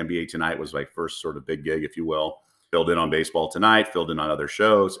shows, like NBA Tonight was my first sort of big gig, if you will. Filled in on Baseball Tonight, filled in on other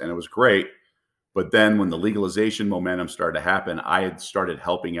shows, and it was great. But then when the legalization momentum started to happen, I had started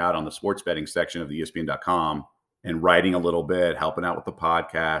helping out on the sports betting section of the ESPN.com and writing a little bit, helping out with the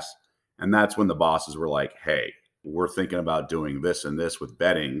podcast. And that's when the bosses were like, hey, we're thinking about doing this and this with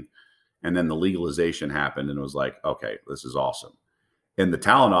betting. And then the legalization happened, and it was like, okay, this is awesome. And the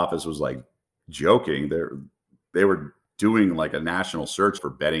talent office was like joking. They were doing like a national search for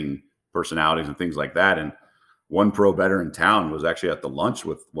betting personalities and things like that. And one pro bettor in town was actually at the lunch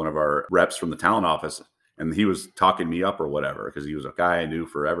with one of our reps from the talent office, and he was talking me up or whatever, because he was a guy I knew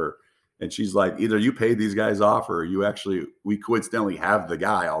forever. And she's like, either you paid these guys off, or we coincidentally have the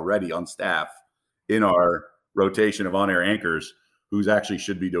guy already on staff in our rotation of on-air anchors who's actually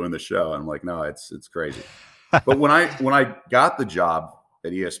should be doing the show. And I'm like, no, it's crazy. But when I got the job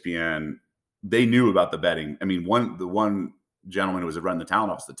at ESPN, they knew about the betting. I mean, the one gentleman who was running the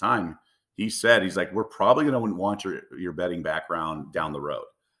talent office at the time, he's like, we're probably going to want your betting background down the road,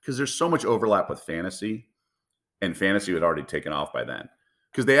 because there's so much overlap with fantasy, and fantasy had already taken off by then.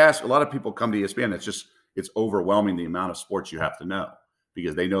 Because they ask, a lot of people come to ESPN, it's overwhelming the amount of sports you have to know,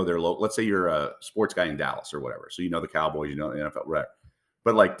 because they know they're low. Let's say you're a sports guy in Dallas or whatever, so you know the Cowboys, you know the NFL, right?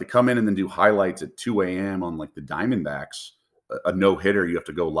 But like to come in and then do highlights at 2 a.m. on like the Diamondbacks, a no hitter, you have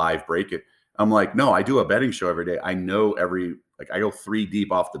to go live break it. I'm like, no, I do a betting show every day. I know I go 3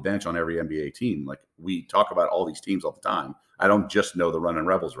 deep off the bench on every NBA team. Like, we talk about all these teams all the time. I don't just know the Runnin'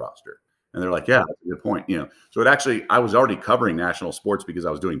 Rebels roster. And they're like, yeah, that's a good point. So I was already covering national sports because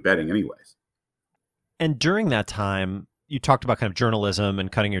I was doing betting anyways. And during that time, you talked about kind of journalism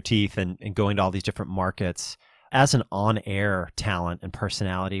and cutting your teeth and going to all these different markets. As an on-air talent and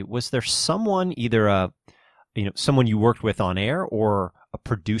personality, was there someone, either someone you worked with on air or a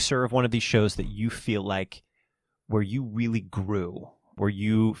producer of one of these shows, that you feel like where you really grew, where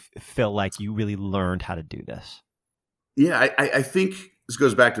you feel like you really learned how to do this? Yeah, I think this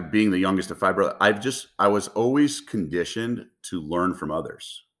goes back to being the youngest of 5 brothers. I was always conditioned to learn from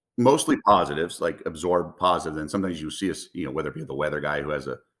others, mostly positives, like absorb positive. And sometimes you see us, whether it be the weather guy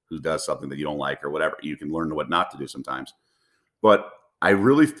who does something that you don't like or whatever, you can learn what not to do sometimes. But I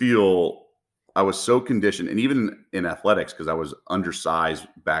really feel I was so conditioned, and even in athletics, because I was undersized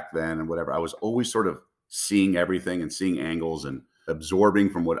back then and whatever, I was always sort of seeing everything and seeing angles and absorbing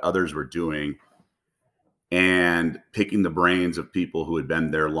from what others were doing and picking the brains of people who had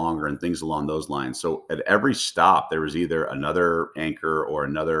been there longer and things along those lines. So at every stop, there was either another anchor or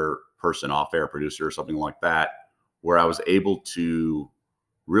another person, off-air producer or something like that, where I was able to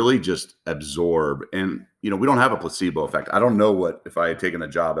really just absorb. And, we don't have a placebo effect. I don't know if I had taken a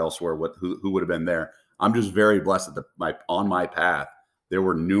job elsewhere, who would have been there. I'm just very blessed that on my path, there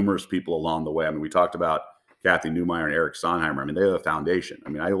were numerous people along the way. I mean, we talked about Kathy Neumeyer and Eric Sondheimer. I mean, they're the foundation. I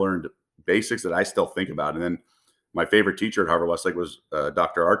mean, I learned basics that I still think about. And then my favorite teacher at Harvard-Westlake was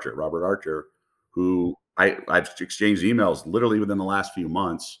Dr. Archer, Robert Archer, who I've exchanged emails literally within the last few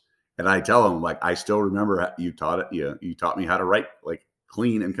months. And I tell him, like, I still remember you taught me how to write, like,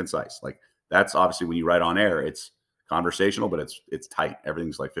 clean and concise. Like, that's obviously when you write on air, it's conversational, but it's tight.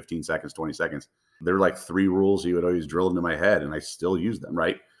 Everything's like 15 seconds, 20 seconds. There were like 3 rules he would always drill into my head, and I still use them,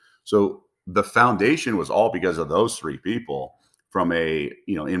 right? So the foundation was all because of those 3 people from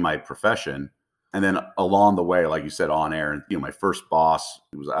in my profession. And then along the way, like you said, on air, and my first boss,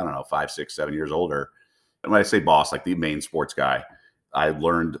 it was, I don't know, 5, 6, 7 years older. And when I say boss, like the main sports guy, I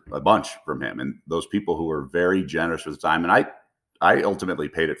learned a bunch from him, and those people who were very generous with the time. And I ultimately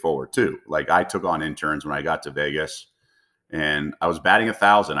paid it forward too. Like, I took on interns when I got to Vegas, and I was batting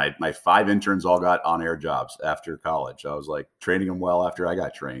 1,000. My 5 interns all got on-air jobs after college. I was like training them well after I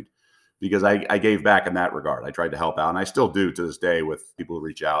got trained. because I gave back in that regard. I tried to help out, and I still do to this day with people who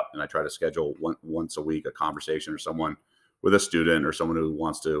reach out, and I try to schedule once a week a conversation or someone with a student or someone who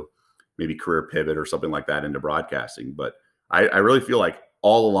wants to maybe career pivot or something like that into broadcasting. But I really feel like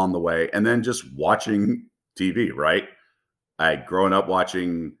all along the way, and then just watching TV, right? I growing up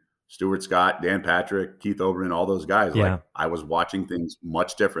watching Stuart Scott, Dan Patrick, Keith Olbermann, all those guys. Yeah. Like I was watching things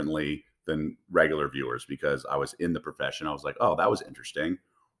much differently than regular viewers because I was in the profession. I was like, oh, that was interesting.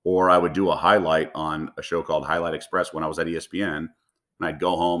 Or I would do a highlight on a show called Highlight Express when I was at ESPN, and I'd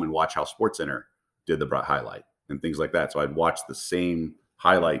go home and watch how SportsCenter did the highlight and things like that. So I'd watch the same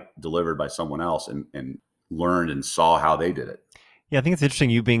highlight delivered by someone else and learned and saw how they did it. Yeah, I think it's interesting,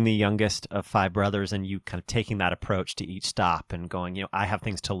 you being the youngest of 5 brothers and you kind of taking that approach to each stop and going, I have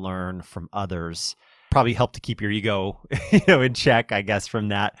things to learn from others. Probably helped to keep your ego, in check, I guess, from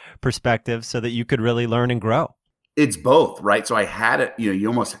that perspective so that you could really learn and grow. It's both, right? So I had it,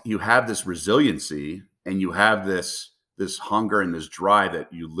 you have this resiliency and you have this hunger and this drive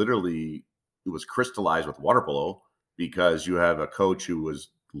that you literally, it was crystallized with water polo because you have a coach who was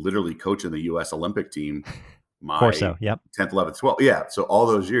literally coaching the U.S. Olympic teame. My 10th, 11th, 12th. Yeah. So all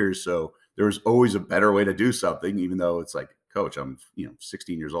those years. So there was always a better way to do something, even though it's like, coach, I'm,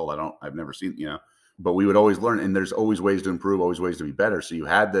 16 years old. I've never seen, but we would always learn, and there's always ways to improve, always ways to be better. So you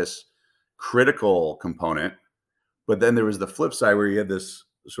had this critical component, but then there was the flip side where you had this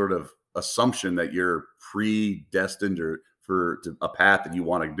sort of assumption that you're predestined for a path that you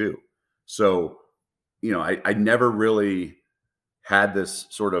want to do. So, I never really had this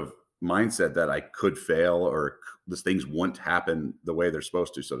sort of mindset that I could fail or these things wouldn't happen the way they're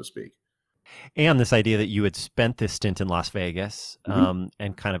supposed to, so to speak. And this idea that you had spent this stint in Las Vegas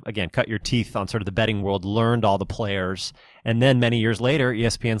and kind of, again, cut your teeth on sort of the betting world, learned all the players. And then many years later,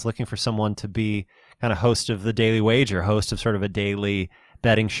 ESPN's looking for someone to be kind of host of the Daily Wager, host of sort of a daily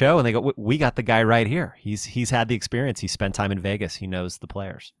betting show. And they go, we got the guy right here. He's had the experience. He spent time in Vegas. He knows the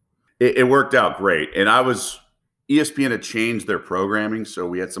players. It worked out great. And ESPN had changed their programming, so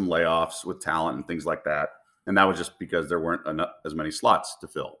we had some layoffs with talent and things like that. And that was just because there weren't as many slots to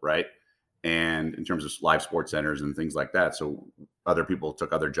fill, right? And in terms of live sports centers and things like that. So other people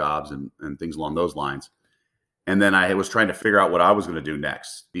took other jobs and things along those lines. And then I was trying to figure out what I was going to do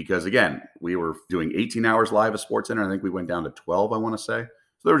next. Because again, we were doing 18 hours live at Sports Center. I think we went down to 12, I want to say.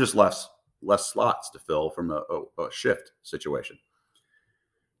 So there were just less slots to fill from a shift situation.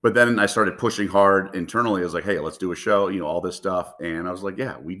 But then I started pushing hard internally. I was like, hey, let's do a show, all this stuff. And I was like,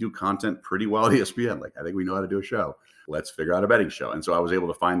 yeah, we do content pretty well at ESPN. Like, I think we know how to do a show. Let's figure out a betting show. And so I was able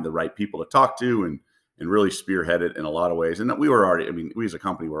to find the right people to talk to and really spearhead it in a lot of ways. And we were already, we as a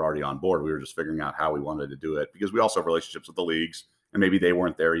company were already on board. We were just figuring out how we wanted to do it because we also have relationships with the leagues and maybe they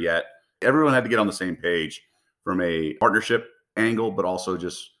weren't there yet. Everyone had to get on the same page from a partnership angle, but also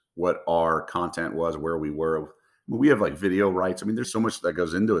just what our content was, where we were. We have like video rights. There's so much that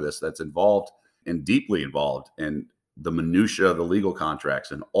goes into this that's involved and deeply involved, and the minutia of the legal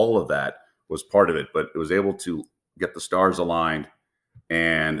contracts and all of that was part of it. But it was able to get the stars aligned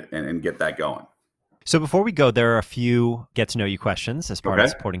and get that going. So before we go, there are a few get to know you questions as part of the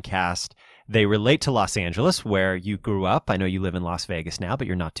supporting cast. They relate to Los Angeles, where you grew up. I know you live in Las Vegas now, but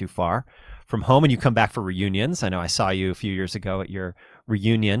you're not too far from home, and you come back for reunions. I know I saw you a few years ago at your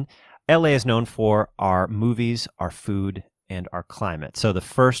reunion. LA is known for our movies, our food, and our climate. So the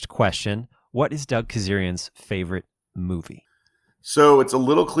first question, what is Doug Kezirian's favorite movie? So it's a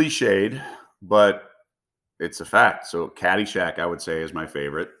little cliched, but it's a fact. So Caddyshack, I would say, is my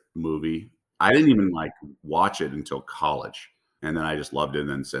favorite movie. I didn't even watch it until college. And then I just loved it. And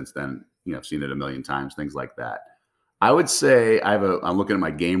then since then, I've seen it a million times, things like that. I would say I'm looking at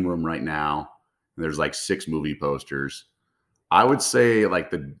my game room right now, and there's 6 movie posters. I would say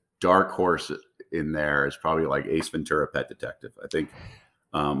the dark horse in there is probably Ace Ventura: Pet Detective. I think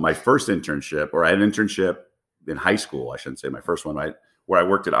my first internship, or I had an internship in high school, I shouldn't say my first one, right, where I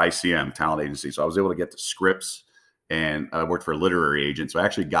worked at ICM, talent agency. So I was able to get the scripts, and I worked for a literary agent. So I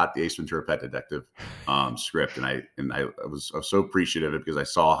actually got the Ace Ventura: Pet Detective script, and I was so appreciative of it because I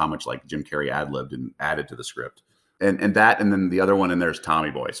saw how much Jim Carrey ad-libbed and added to the script. And then the other one in there is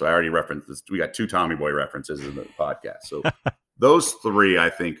Tommy Boy. So I already referenced this. We got 2 Tommy Boy references in the podcast. So those 3, I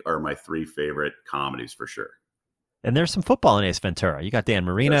think, are my 3 favorite comedies for sure. And there's some football in Ace Ventura. You got Dan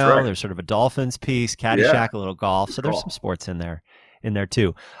Marino. Right. There's sort of a Dolphins piece, Caddyshack, a little golf. So there's some sports in there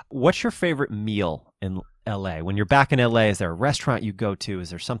too. What's your favorite meal in LA? When you're back in LA, is there a restaurant you go to?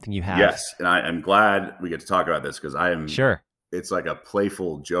 Is there something you have? Yes. And I'm glad we get to talk about this because I am sure. It's like a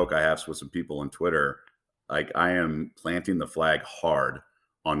playful joke I have with some people on Twitter. I am planting the flag hard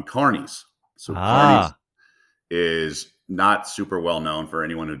on Carney's. So Carney's is not super well known for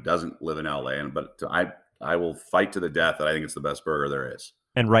anyone who doesn't live in LA, but I will fight to the death that I think it's the best burger there is.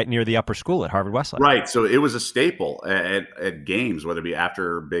 And right near the upper school at Harvard-Westlake. Right. So it was a staple at games, whether it be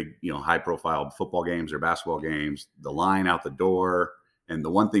after big, high profile football games or basketball games, the line out the door. And the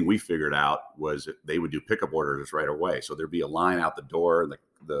one thing we figured out was they would do pickup orders right away. So there'd be a line out the door,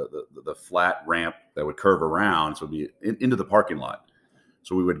 the flat ramp that would curve around. So it'd be into the parking lot.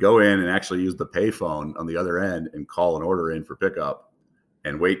 So we would go in and actually use the payphone on the other end and call an order in for pickup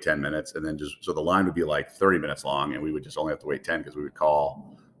and wait 10 minutes. And then so the line would be like 30 minutes long, and we would just only have to wait 10 because we would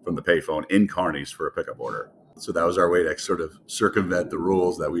call from the payphone in Kearney's for a pickup order. So that was our way to sort of circumvent the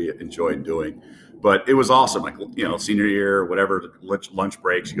rules that we enjoyed doing. But it was awesome. Like, senior year, whatever, lunch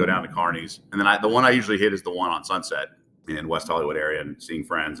breaks, you go down to Kearney's. And then the one I usually hit is the one on Sunset in West Hollywood area, and seeing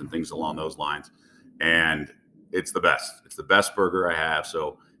friends and things along those lines. And it's the best. It's the best burger I have.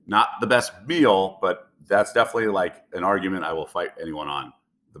 So not the best meal, but that's definitely like an argument I will fight anyone on.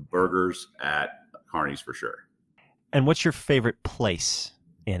 The burgers at Kearney's for sure. And what's your favorite place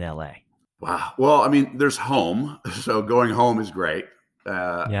in LA? Wow. Well, I mean, there's home. So going home is great.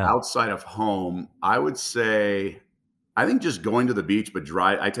 Outside of home, I would say, I think just going to the beach, but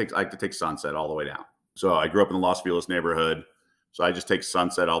drive. I like to take Sunset all the way down. So I grew up in the Los Feliz neighborhood. So I just take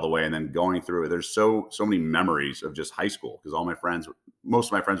Sunset all the way, and then going through it. There's so many memories of just high school, because most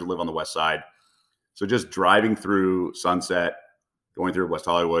of my friends would live on the west side. So just driving through Sunset, going through West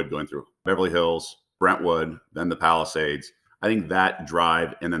Hollywood, going through Beverly Hills, Brentwood, then the Palisades. I think that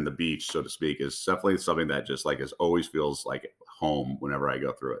drive and then the beach, so to speak, is definitely something that just always feels like home whenever I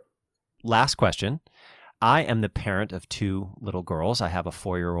go through it. Last question. I am the parent of 2 little girls. I have a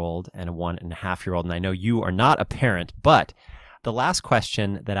 4-year-old and a 1.5-year-old, and I know you are not a parent, but the last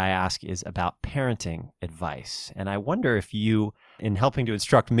question that I ask is about parenting advice. And I wonder if you, in helping to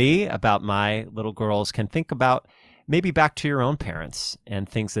instruct me about my little girls, can think about maybe back to your own parents and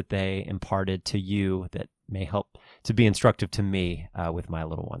things that they imparted to you that may help to be instructive to me with my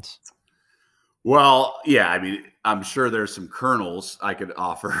little ones. Well, yeah, I mean, I'm sure there's some kernels I could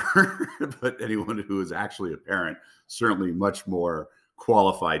offer, but anyone who is actually a parent, certainly much more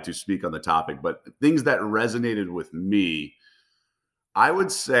qualified to speak on the topic. But things that resonated with me, I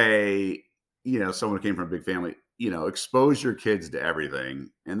would say, someone who came from a big family, expose your kids to everything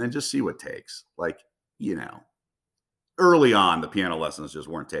and then just see what takes. Early on, the piano lessons just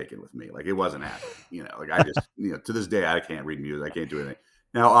weren't taken with me. It wasn't happening. I just, to this day, I can't read music. I can't do anything.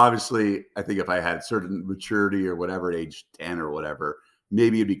 Now, obviously, I think if I had certain maturity or whatever at age 10 or whatever,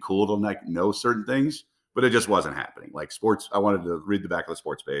 maybe it'd be cool to know certain things, but it just wasn't happening. Like sports, I wanted to read the back of the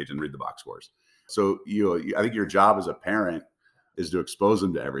sports page and read the box scores. So, I think your job as a parent is to expose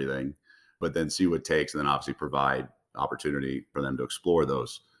them to everything, but then see what it takes, and then obviously provide opportunity for them to explore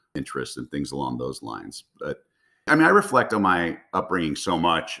those interests and things along those lines. But I mean, I reflect on my upbringing so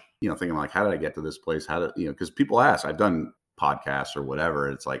much, thinking how did I get to this place? Because people ask, I've done podcasts or whatever.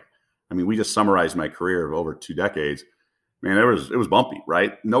 It's we just summarized my career of over 2 decades. Man, it was bumpy,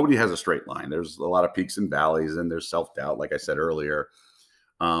 right? Nobody has a straight line. There's a lot of peaks and valleys, and there's self-doubt, like I said earlier.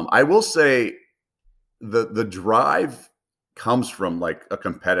 I will say the drive comes from a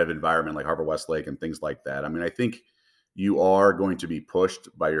competitive environment like Harvard-Westlake and things like that. I mean, I think you are going to be pushed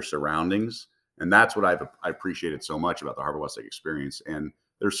by your surroundings. And that's what I appreciated so much about the Harvard-Westlake experience. And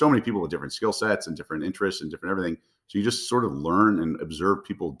there's so many people with different skill sets and different interests and different everything. So you just sort of learn and observe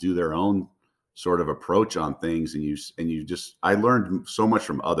people do their own sort of approach on things. I learned so much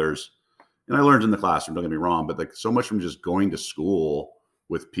from others, and I learned in the classroom, don't get me wrong, but so much from just going to school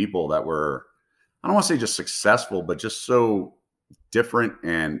with people that were, I don't want to say just successful, but just so different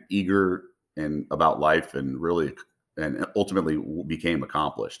and eager and about life and ultimately became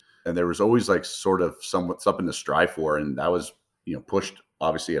accomplished. And there was always sort of something to strive for. And that was, pushed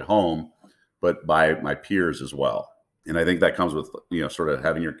obviously at home, but by my peers as well. And I think that comes with, sort of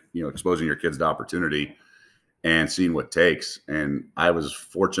having exposing your kids to opportunity and seeing what it takes. And I was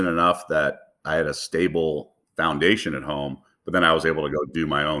fortunate enough that I had a stable foundation at home, but then I was able to go do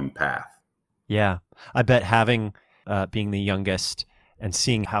my own path. Yeah. I bet being the youngest and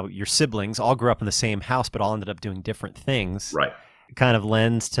seeing how your siblings all grew up in the same house, but all ended up doing different things, right, kind of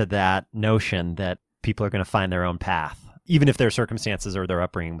lends to that notion that people are going to find their own path. Even if their circumstances or their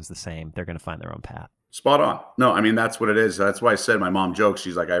upbringing was the same, they're going to find their own path. Spot on. No, I mean, that's what it is. That's why I said, my mom jokes.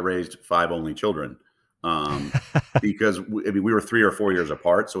 She's like, I raised 5 only children because we were 3 or 4 years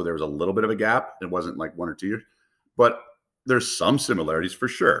apart. So there was a little bit of a gap. It wasn't 1 or 2 years, but there's some similarities for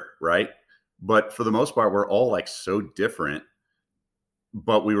sure. Right. But for the most part, we're all so different,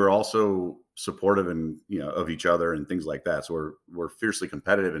 but we were also supportive and, of each other and things like that. So we're fiercely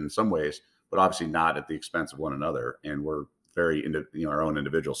competitive in some ways, but obviously not at the expense of one another. And we're very into, our own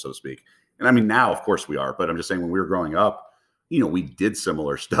individuals, so to speak. And I mean, now, of course we are, but I'm just saying when we were growing up, we did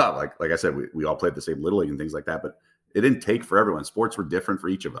similar stuff. Like I said, we all played the same Little League and things like that, but it didn't take for everyone. Sports were different for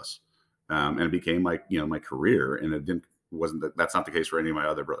each of us. And it became like, my career, and that's not the case for any of my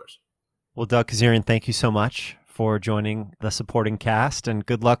other brothers. Well, Doug Kezirian, thank you so much for joining the supporting cast, and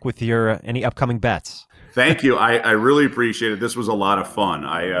good luck with your any upcoming bets. Thank you. I really appreciate it. This was a lot of fun.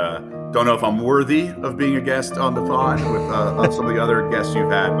 I don't know if I'm worthy of being a guest on the pod with some of the other guests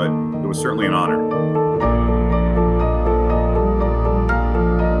you've had, but it was certainly an honor.